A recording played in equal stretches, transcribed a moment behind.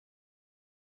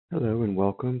Hello and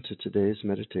welcome to today's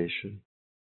meditation.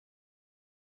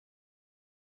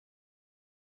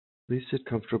 Please sit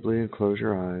comfortably and close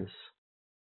your eyes,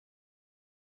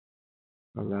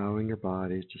 allowing your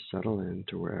body to settle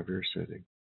into wherever you're sitting.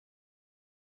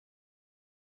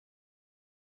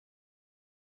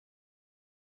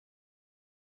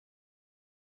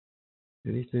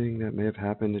 Anything that may have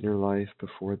happened in your life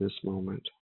before this moment,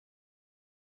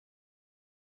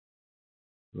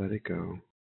 let it go.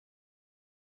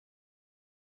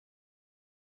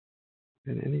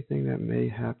 And anything that may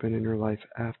happen in your life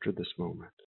after this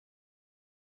moment,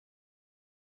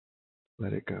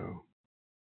 let it go.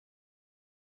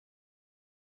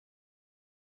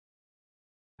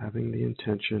 Having the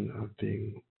intention of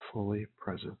being fully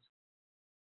present.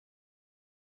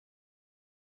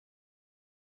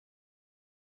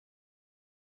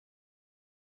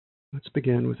 Let's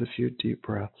begin with a few deep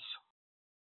breaths.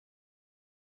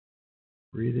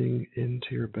 Breathing into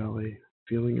your belly,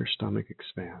 feeling your stomach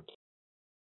expand.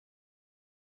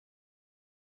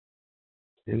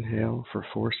 Inhale for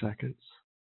 4 seconds.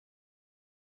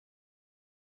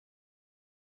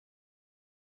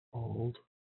 Hold.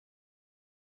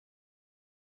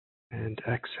 And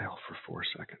exhale for 4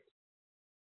 seconds.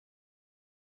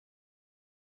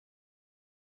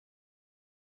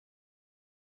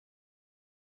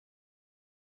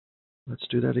 Let's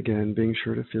do that again, being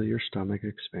sure to feel your stomach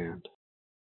expand.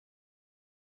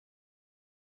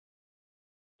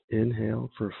 Inhale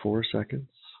for 4 seconds.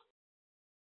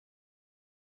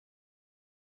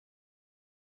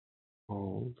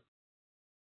 Hold.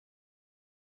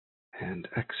 And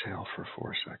exhale for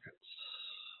 4 seconds.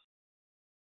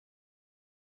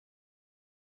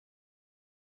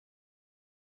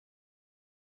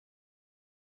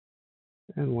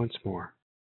 And once more.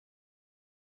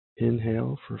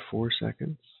 Inhale for 4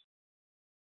 seconds.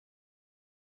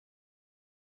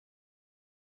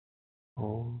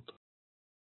 Hold.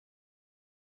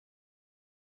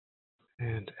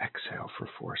 And exhale for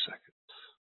 4 seconds.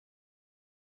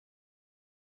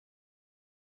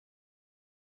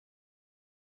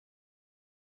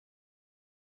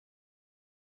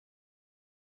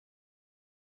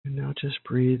 And now just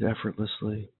breathe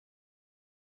effortlessly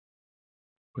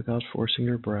without forcing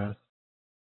your breath.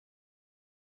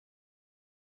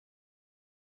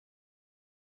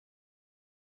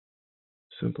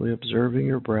 Simply observing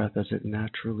your breath as it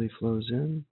naturally flows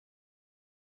in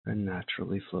and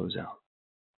naturally flows out.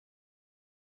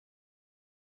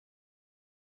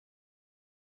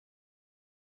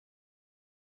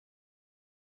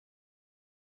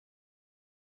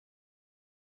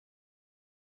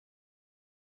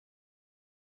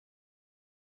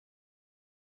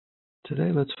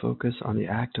 Today, let's focus on the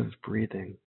act of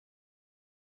breathing.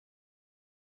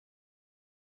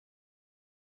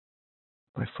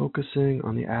 By focusing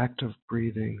on the act of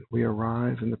breathing, we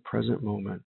arrive in the present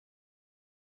moment.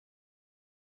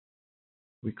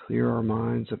 We clear our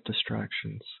minds of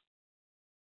distractions.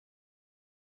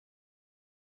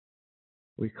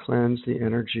 We cleanse the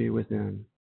energy within.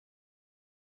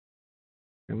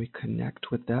 And we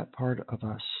connect with that part of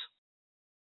us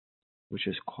which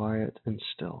is quiet and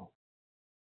still.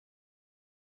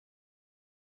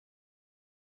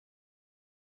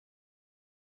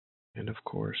 And of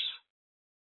course,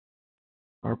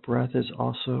 our breath is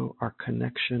also our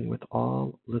connection with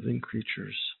all living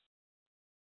creatures,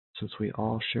 since we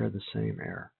all share the same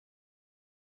air.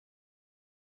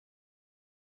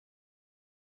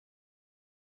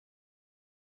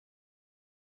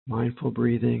 Mindful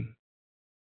breathing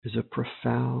is a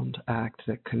profound act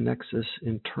that connects us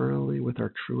internally with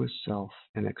our truest self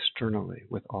and externally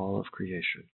with all of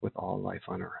creation, with all life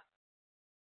on earth.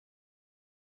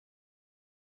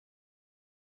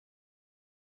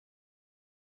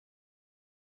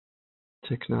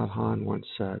 Thich Nhat Hanh once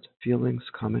said, "Feelings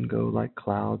come and go like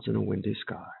clouds in a windy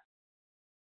sky.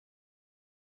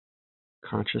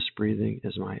 Conscious breathing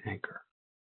is my anchor."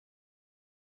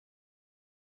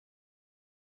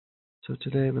 So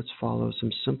today, let's follow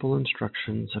some simple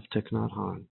instructions of Thich Nhat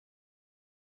Hanh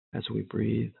as we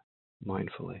breathe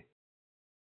mindfully.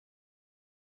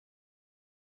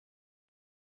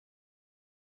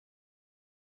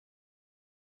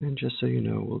 And just so you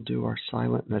know, we'll do our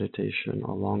silent meditation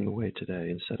along the way today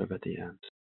instead of at the end.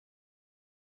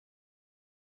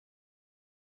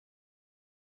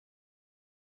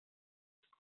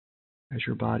 As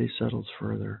your body settles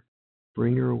further,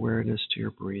 bring your awareness to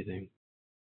your breathing.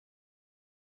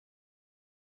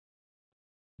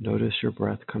 Notice your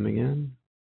breath coming in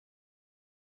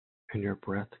and your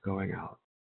breath going out.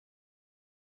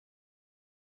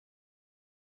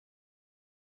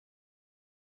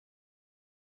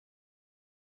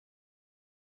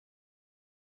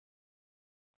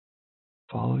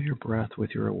 Follow your breath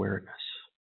with your awareness.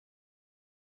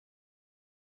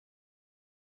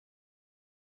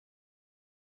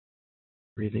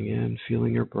 Breathing in,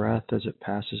 feeling your breath as it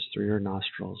passes through your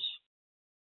nostrils.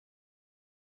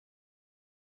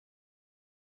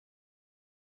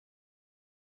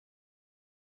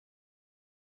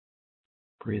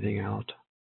 Breathing out,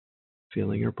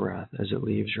 feeling your breath as it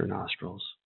leaves your nostrils.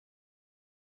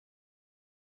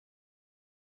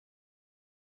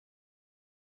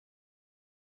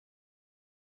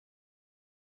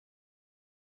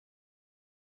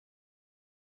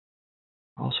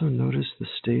 Also notice the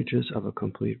stages of a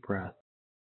complete breath,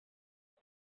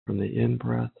 from the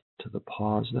in-breath to the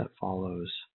pause that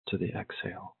follows to the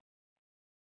exhale,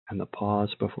 and the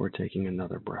pause before taking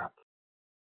another breath.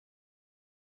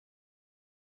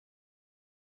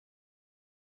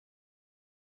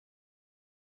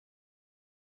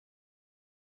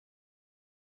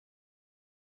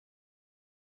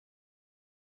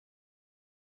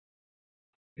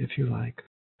 If you like,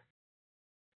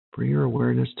 bring your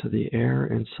awareness to the air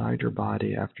inside your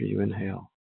body after you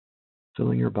inhale,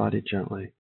 filling your body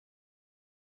gently.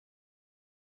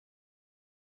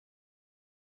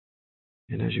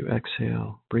 And as you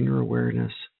exhale, bring your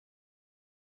awareness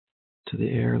to the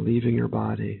air leaving your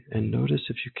body, and notice,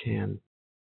 if you can,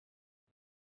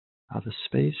 how the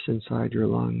space inside your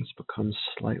lungs becomes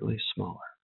slightly smaller.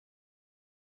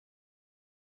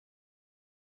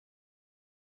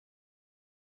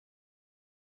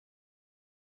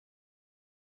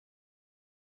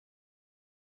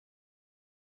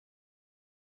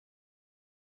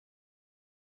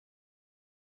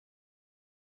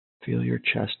 Feel your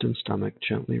chest and stomach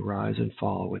gently rise and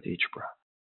fall with each breath.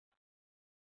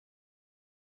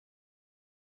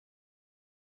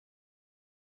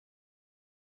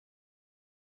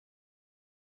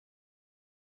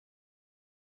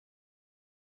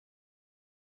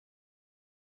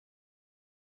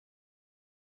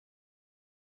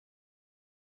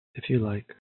 If you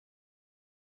like,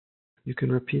 you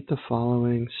can repeat the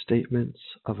following statements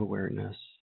of awareness,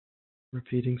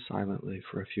 repeating silently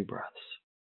for a few breaths.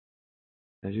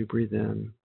 As you breathe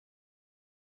in,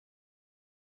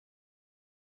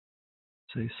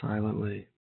 say silently,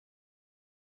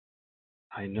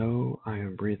 "I know I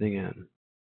am breathing in."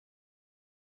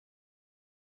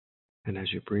 And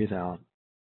as you breathe out,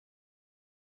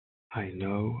 "I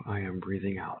know I am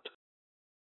breathing out."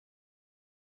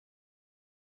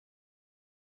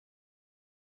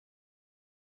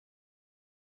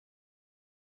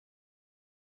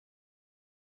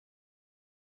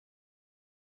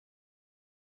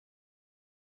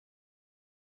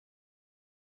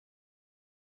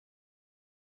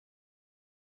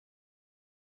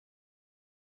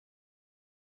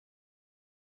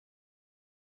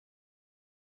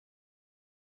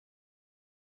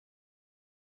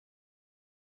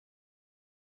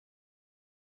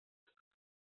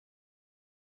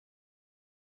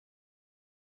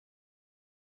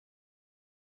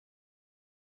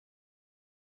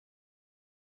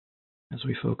 As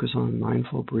we focus on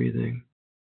mindful breathing,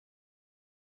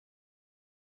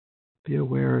 be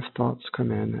aware if thoughts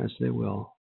come in, as they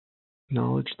will.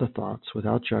 Acknowledge the thoughts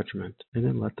without judgment and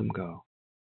then let them go.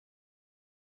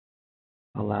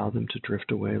 Allow them to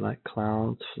drift away like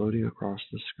clouds floating across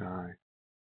the sky.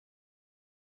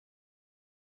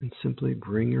 And simply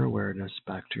bring your awareness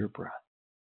back to your breath.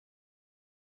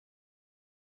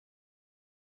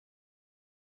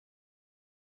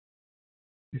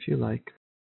 If you like,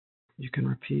 you can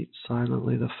repeat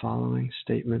silently the following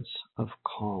statements of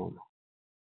calm.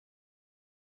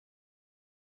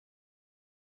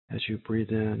 As you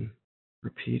breathe in,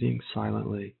 repeating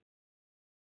silently,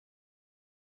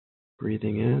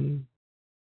 breathing in,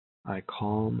 "I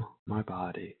calm my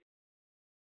body."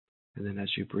 And then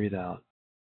as you breathe out,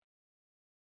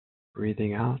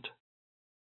 breathing out,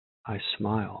 "I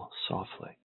smile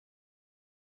softly."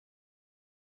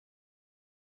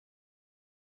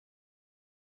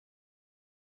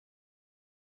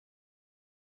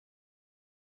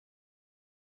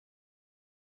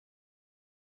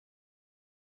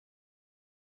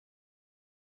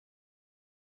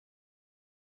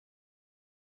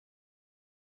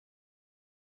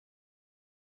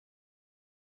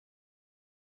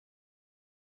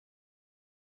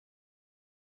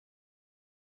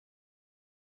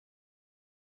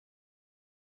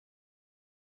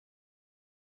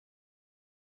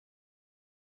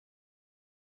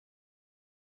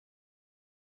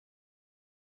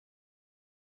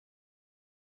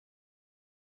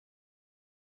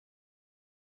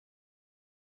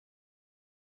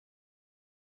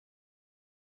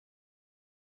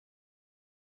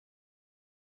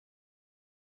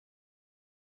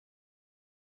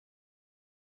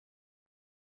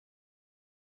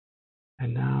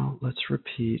 And now let's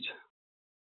repeat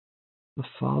the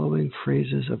following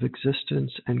phrases of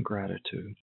existence and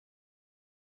gratitude.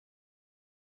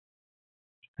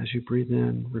 As you breathe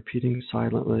in, repeating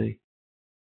silently,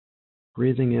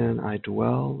 breathing in, I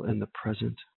dwell in the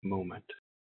present moment.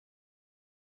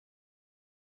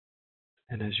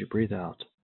 And as you breathe out,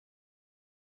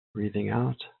 breathing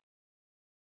out,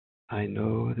 I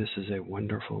know this is a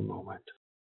wonderful moment.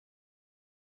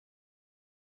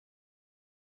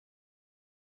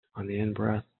 On the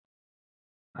in-breath,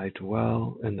 I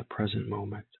dwell in the present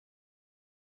moment.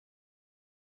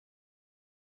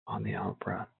 On the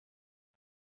out-breath,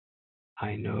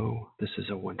 I know this is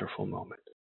a wonderful moment.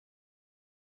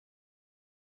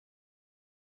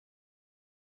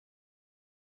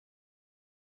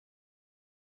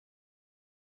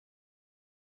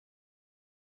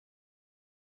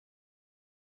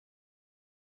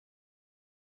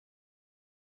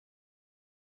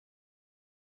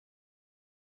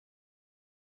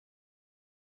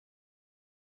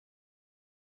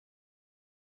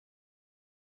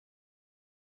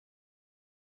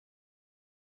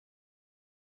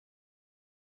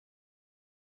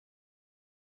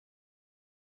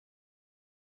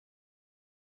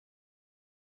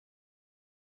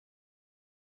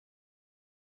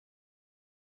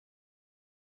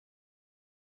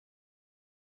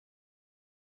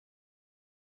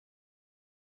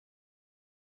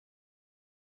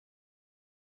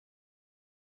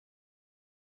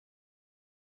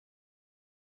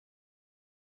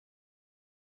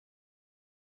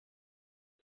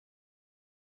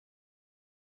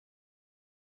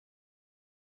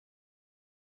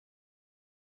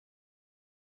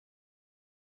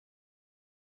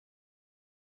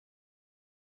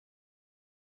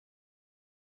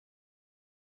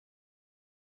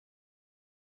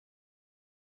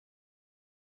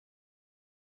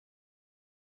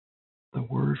 The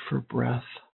word for breath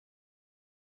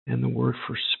and the word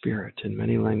for spirit in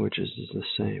many languages is the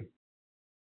same.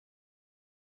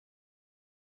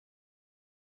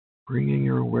 Bringing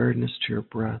your awareness to your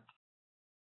breath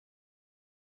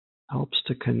helps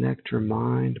to connect your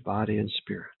mind, body, and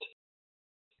spirit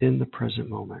in the present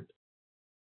moment.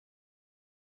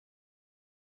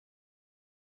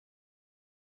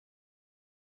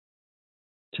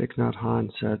 Thich Nhat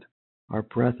Hanh said, our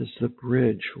breath is the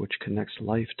bridge which connects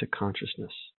life to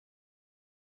consciousness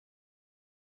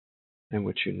and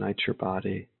which unites your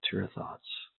body to your thoughts.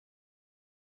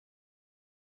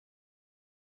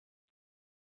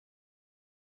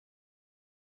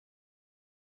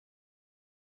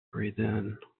 Breathe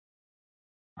in.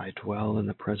 I dwell in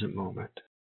the present moment.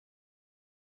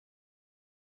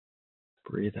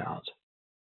 Breathe out.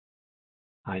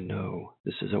 I know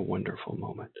this is a wonderful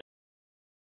moment.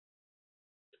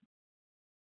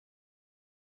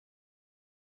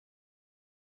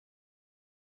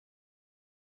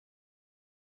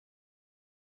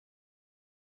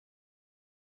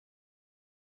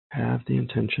 Have the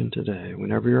intention today,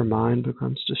 whenever your mind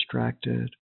becomes distracted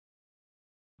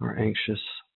or anxious,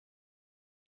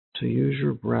 to use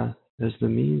your breath as the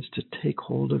means to take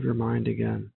hold of your mind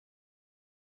again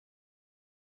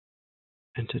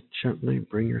and to gently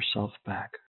bring yourself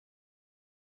back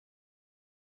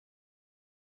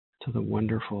to the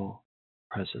wonderful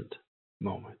present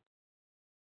moment.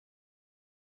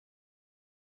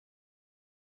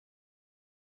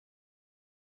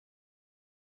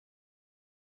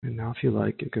 And now, if you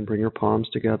like, you can bring your palms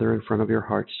together in front of your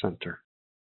heart center.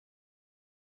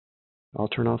 I'll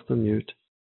turn off the mute,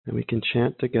 and we can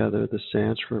chant together the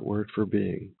Sanskrit word for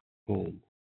being, Om.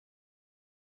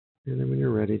 And then when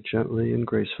you're ready, gently and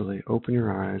gracefully open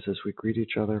your eyes as we greet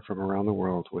each other from around the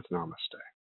world with Namaste.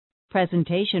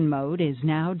 Presentation mode is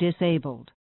now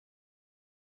disabled.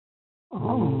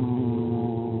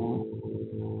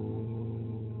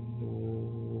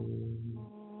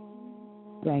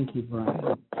 Thank you,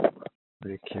 Brian.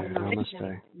 Thank you.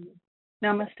 Namaste.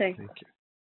 Namaste. Thank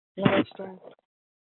you. Namaste.